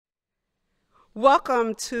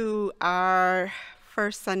Welcome to our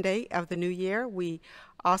first Sunday of the new year. We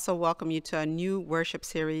also welcome you to a new worship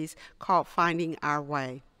series called Finding Our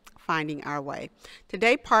Way. Finding Our Way.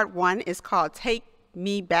 Today, part one is called Take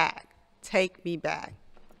Me Back. Take Me Back.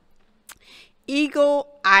 Eagle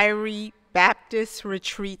Eyrie Baptist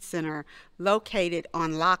Retreat Center, located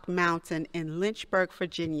on Lock Mountain in Lynchburg,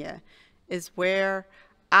 Virginia, is where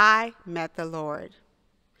I met the Lord.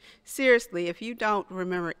 Seriously, if you don't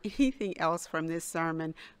remember anything else from this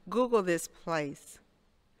sermon, Google this place.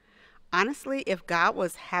 Honestly, if God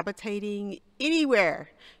was habitating anywhere,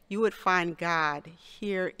 you would find God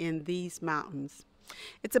here in these mountains.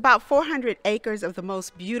 It's about 400 acres of the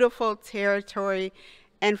most beautiful territory,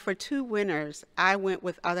 and for 2 winters, I went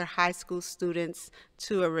with other high school students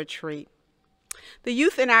to a retreat. The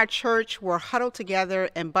youth in our church were huddled together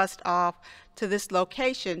and bussed off to this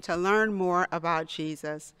location to learn more about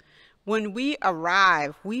Jesus. When we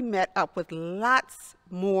arrived, we met up with lots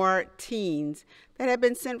more teens that had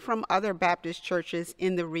been sent from other Baptist churches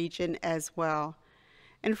in the region as well.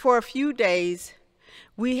 And for a few days,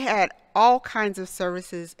 we had all kinds of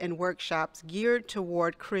services and workshops geared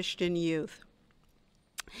toward Christian youth.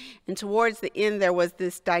 And towards the end, there was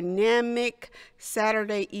this dynamic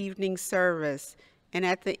Saturday evening service. And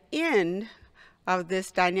at the end of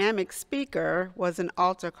this dynamic speaker was an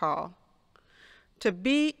altar call. To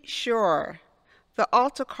be sure, the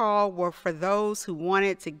altar call were for those who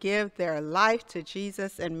wanted to give their life to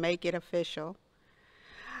Jesus and make it official.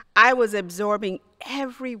 I was absorbing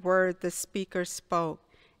every word the speaker spoke,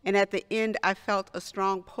 and at the end, I felt a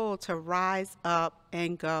strong pull to rise up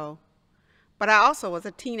and go. But I also was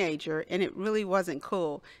a teenager, and it really wasn't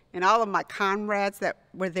cool. And all of my comrades that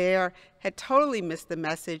were there had totally missed the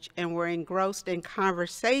message and were engrossed in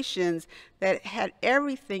conversations that had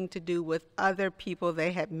everything to do with other people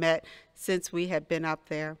they had met since we had been up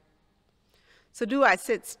there. So do I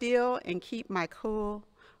sit still and keep my cool,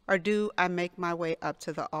 or do I make my way up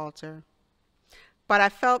to the altar? But I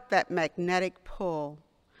felt that magnetic pull.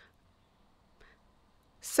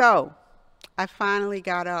 So I finally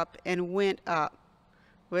got up and went up,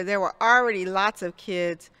 where there were already lots of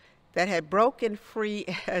kids that had broken free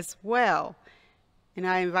as well. And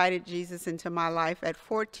I invited Jesus into my life at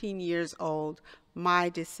 14 years old, my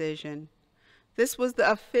decision. This was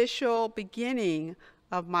the official beginning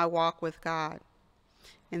of my walk with God.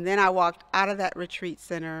 And then I walked out of that retreat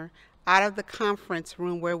center, out of the conference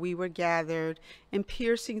room where we were gathered, and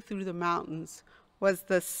piercing through the mountains was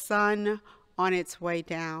the sun on its way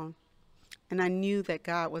down. And I knew that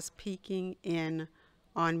God was peeking in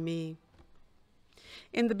on me.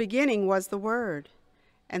 In the beginning was the Word,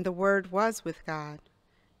 and the Word was with God,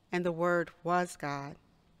 and the Word was God.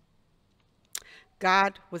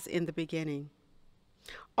 God was in the beginning.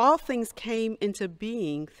 All things came into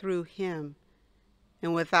being through him,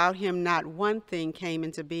 and without him not one thing came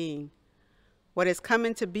into being. What has come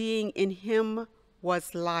into being in him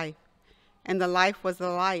was life, and the life was the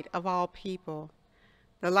light of all people.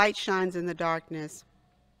 The light shines in the darkness,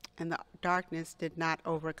 and the darkness did not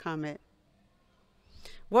overcome it.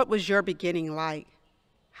 What was your beginning like?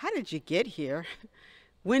 How did you get here?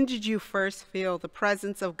 When did you first feel the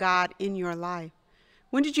presence of God in your life?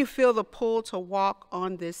 When did you feel the pull to walk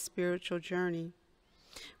on this spiritual journey?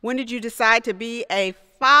 When did you decide to be a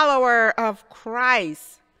follower of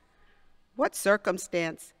Christ? What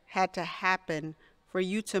circumstance had to happen for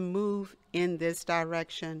you to move in this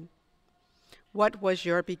direction? What was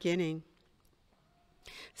your beginning?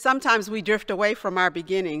 Sometimes we drift away from our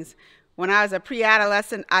beginnings. When I was a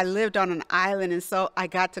pre-adolescent, I lived on an island, and so I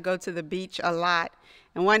got to go to the beach a lot.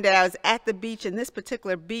 And one day I was at the beach, and this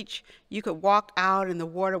particular beach, you could walk out and the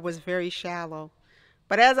water was very shallow.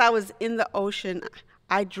 But as I was in the ocean,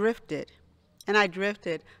 I drifted, and I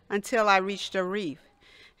drifted until I reached a reef.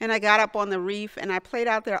 And I got up on the reef, and I played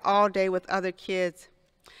out there all day with other kids.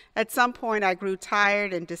 At some point, I grew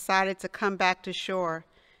tired and decided to come back to shore.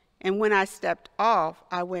 And when I stepped off,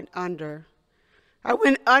 I went under. I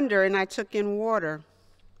went under and I took in water.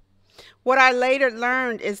 What I later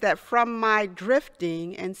learned is that from my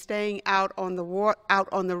drifting and staying out on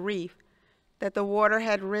the reef, that the water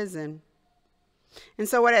had risen. And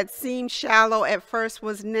so what had seemed shallow at first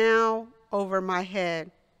was now over my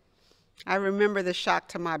head. I remember the shock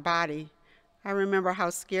to my body. I remember how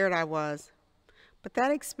scared I was. But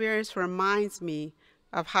that experience reminds me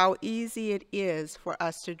of how easy it is for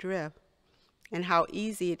us to drift, and how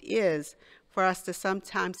easy it is for us to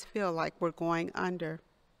sometimes feel like we're going under.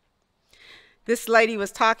 This lady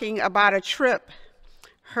was talking about a trip.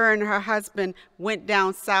 Her and her husband went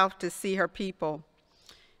down south to see her people.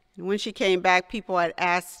 And when she came back, people had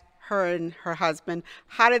asked her and her husband,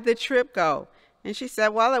 how did the trip go? And she said,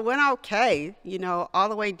 well, it went okay. All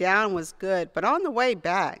the way down was good, but on the way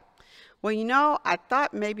back, well, I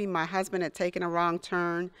thought maybe my husband had taken a wrong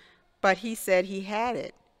turn, but he said he had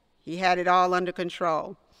it. He had it all under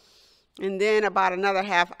control. And then about another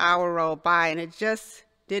half hour rolled by, and it just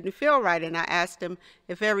didn't feel right. And I asked him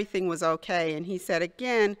if everything was okay. And he said,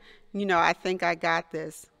 again, I think I got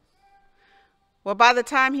this. Well, by the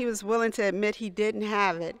time he was willing to admit he didn't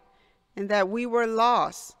have it and that we were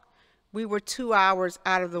lost, we were 2 hours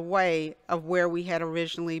out of the way of where we had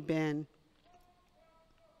originally been.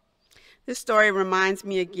 This story reminds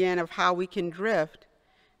me again of how we can drift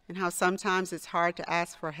and how sometimes it's hard to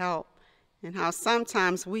ask for help and how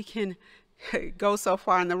sometimes we can go so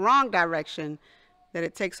far in the wrong direction that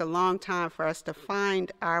it takes a long time for us to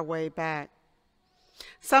find our way back.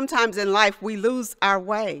 Sometimes in life we lose our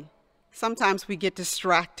way. Sometimes we get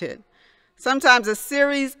distracted. Sometimes a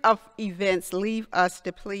series of events leave us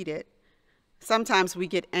depleted. Sometimes we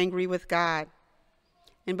get angry with God.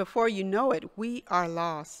 And before you know it, we are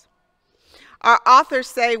lost. Our authors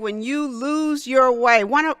say when you lose your way,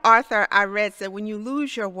 one author I read said, when you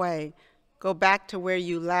lose your way, go back to where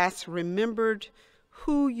you last remembered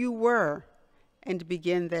who you were and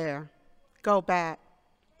begin there. Go back.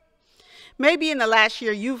 Maybe in the last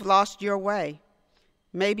year you've lost your way.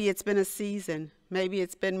 Maybe it's been a season. Maybe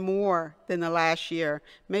it's been more than the last year.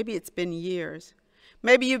 Maybe it's been years.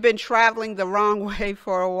 Maybe you've been traveling the wrong way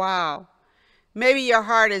for a while. Maybe your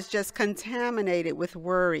heart is just contaminated with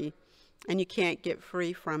worry and you can't get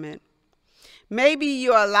free from it. Maybe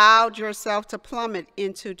you allowed yourself to plummet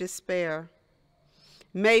into despair.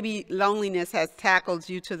 Maybe loneliness has tackled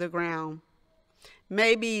you to the ground.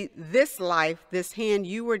 Maybe this life, this hand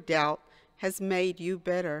you were dealt, has made you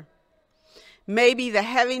bitter. Maybe the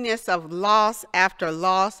heaviness of loss after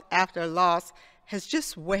loss after loss has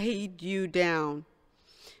just weighed you down.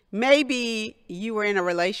 Maybe you were in a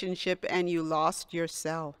relationship and you lost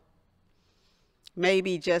yourself.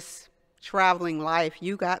 Maybe just traveling life,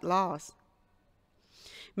 you got lost.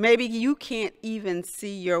 Maybe you can't even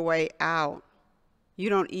see your way out. You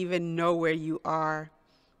don't even know where you are,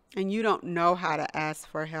 and you don't know how to ask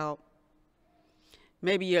for help.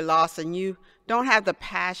 Maybe you're lost and you don't have the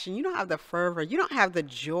passion, you don't have the fervor, you don't have the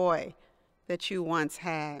joy that you once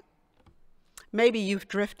had. Maybe you've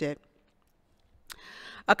drifted.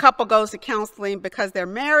 A couple goes to counseling because their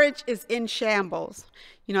marriage is in shambles.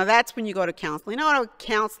 That's when you go to counseling. You don't go to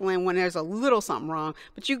counseling when there's a little something wrong,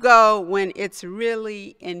 but you go when it's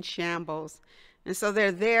really in shambles. And so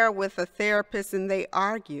they're there with a therapist and they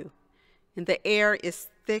argue, and the air is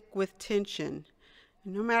thick with tension.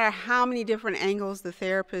 No matter how many different angles the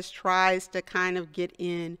therapist tries to kind of get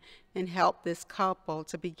in and help this couple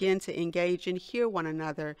to begin to engage and hear one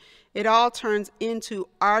another, it all turns into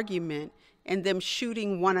argument and them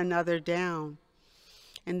shooting one another down.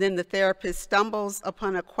 And then the therapist stumbles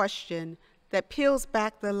upon a question that peels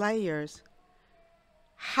back the layers.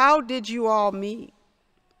 How did you all meet?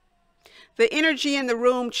 The energy in the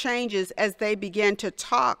room changes as they begin to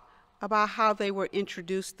talk about how they were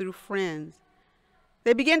introduced through friends.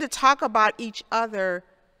 They begin to talk about each other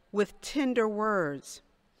with tender words.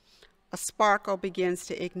 A sparkle begins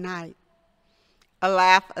to ignite. A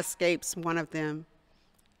laugh escapes one of them,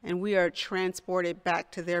 and we are transported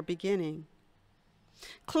back to their beginning.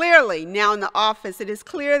 Clearly, now in the office, it is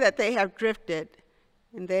clear that they have drifted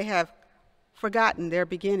and they have forgotten their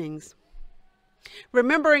beginnings.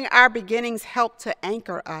 Remembering our beginnings help to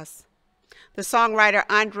anchor us. The songwriter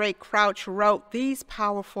Andre Crouch wrote these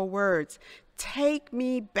powerful words, "Take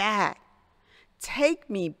me back,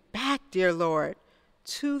 dear Lord,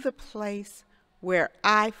 to the place where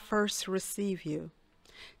I first receive you.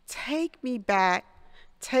 Take me back,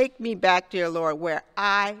 dear Lord, where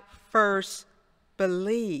I first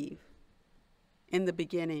believe in the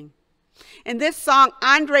beginning." In this song,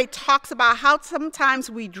 Andre talks about how sometimes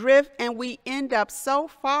we drift and we end up so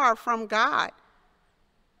far from God.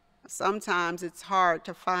 Sometimes it's hard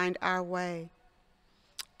to find our way.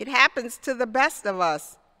 It happens to the best of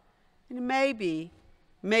us. And maybe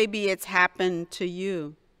it's happened to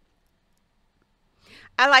you.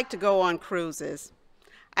 I like to go on cruises.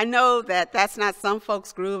 I know that that's not some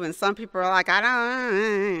folks' groove, and some people are like, I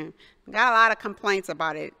got a lot of complaints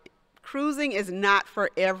about it. Cruising is not for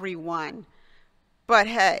everyone. But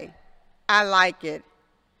hey, I like it.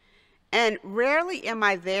 And rarely am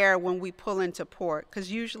I there when we pull into port,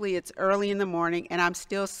 because usually it's early in the morning and I'm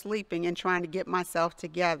still sleeping and trying to get myself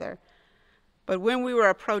together. But when we were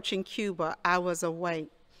approaching Cuba, I was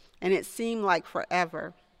awake, and it seemed like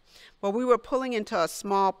forever. Well, we were pulling into a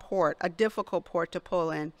small port, a difficult port to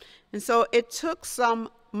pull in. And so it took some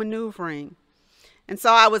outmaneuvering. And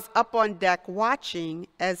so I was up on deck watching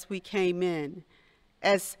as we came in,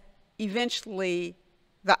 as eventually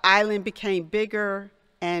the island became bigger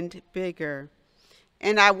and bigger.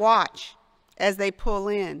 And I watched as they pull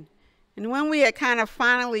in. And when we had kind of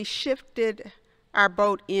finally shifted our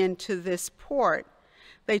boat into this port,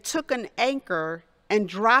 they took an anchor and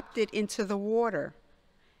dropped it into the water.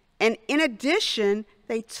 And in addition,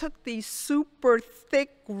 they took these super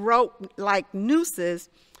thick rope like nooses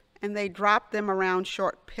and they dropped them around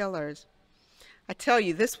short pillars. I tell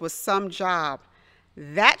you, this was some job.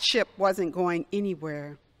 That ship wasn't going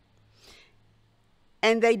anywhere.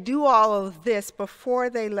 And they do all of this before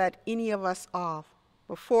they let any of us off,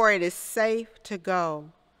 before it is safe to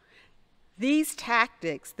go. These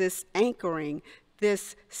tactics, this anchoring,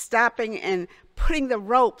 this stopping and putting the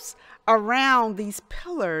ropes around these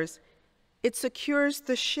pillars, it secures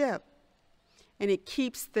the ship and it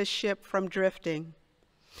keeps the ship from drifting.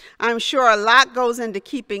 I'm sure a lot goes into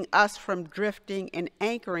keeping us from drifting and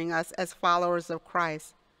anchoring us as followers of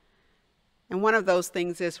Christ. And one of those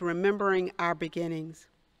things is remembering our beginnings,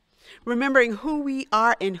 remembering who we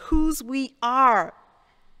are and whose we are,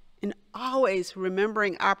 and always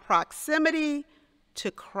remembering our proximity to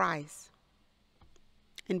Christ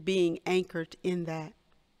and being anchored in that.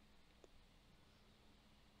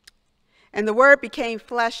 And the Word became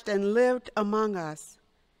flesh and lived among us,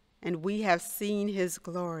 and we have seen his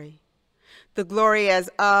glory, the glory as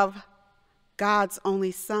of God's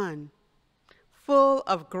only Son, full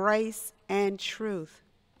of grace and truth.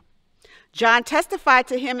 John testified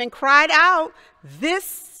to him and cried out,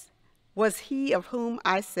 "This was he of whom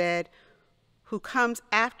I said, who comes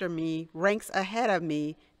after me ranks ahead of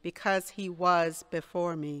me because he was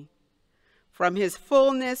before me." From his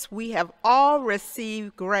fullness we have all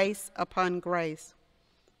received grace upon grace.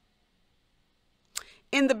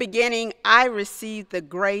 In the beginning, I received the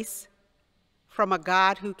grace from a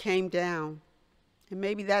God who came down. And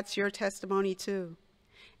maybe that's your testimony too.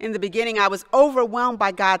 In the beginning, I was overwhelmed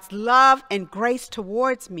by God's love and grace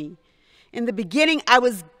towards me. In the beginning, I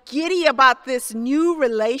was giddy about this new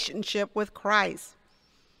relationship with Christ.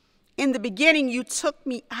 In the beginning, you took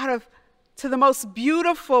me to the most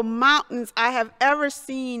beautiful mountains I have ever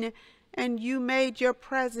seen, and you made your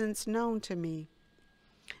presence known to me.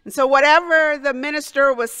 And so whatever the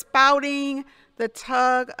minister was spouting, the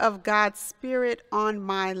tug of God's Spirit on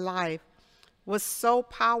my life was so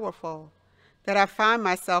powerful that I found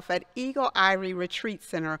myself at Eagle Eyrie Retreat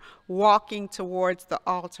Center walking towards the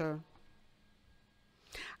altar.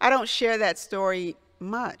 I don't share that story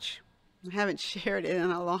much. I haven't shared it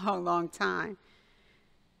in a long, long time.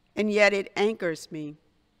 And yet it anchors me.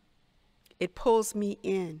 It pulls me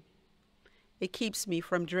in. It keeps me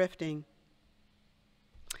from drifting.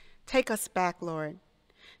 Take us back, Lord.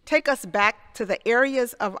 Take us back to the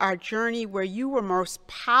areas of our journey where you were most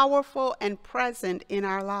powerful and present in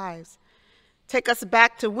our lives. Take us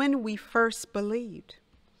back to when we first believed.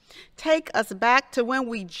 Take us back to when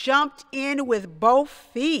we jumped in with both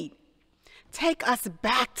feet. Take us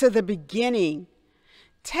back to the beginning.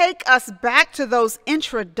 Take us back to those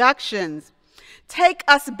introductions. Take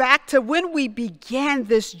us back to when we began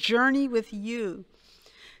this journey with you.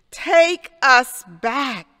 Take us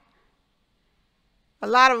back. A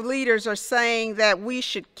lot of leaders are saying that we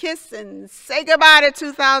should kiss and say goodbye to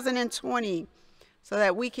 2020 so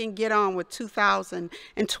that we can get on with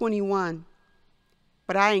 2021.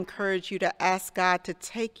 But I encourage you to ask God to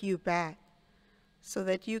take you back so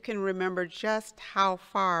that you can remember just how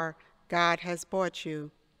far God has brought you,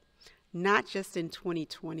 not just in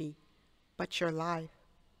 2020, but your life.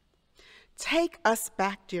 Take us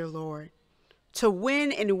back, dear Lord, to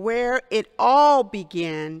when and where it all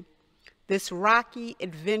began, this rocky,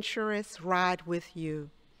 adventurous ride with you.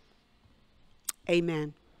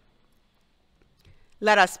 Amen.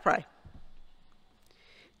 Let us pray.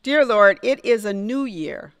 Dear Lord, it is a new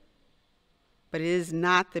year, but it is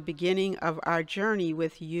not the beginning of our journey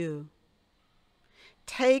with you.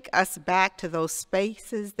 Take us back to those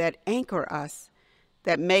spaces that anchor us,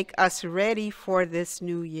 that make us ready for this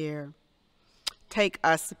new year. Take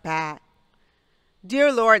us back.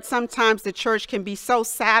 Dear Lord, sometimes the church can be so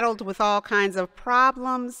saddled with all kinds of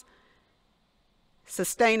problems,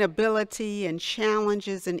 sustainability, and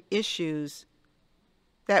challenges and issues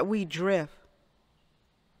that we drift.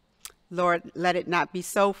 Lord, let it not be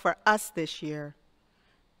so for us this year.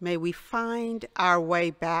 May we find our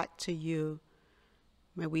way back to you.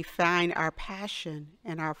 May we find our passion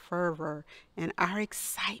and our fervor and our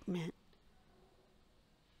excitement.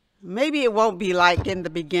 Maybe it won't be like in the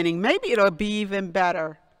beginning. Maybe it'll be even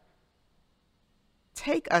better.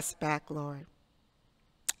 Take us back, Lord.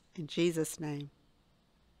 In Jesus' name,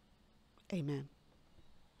 Amen.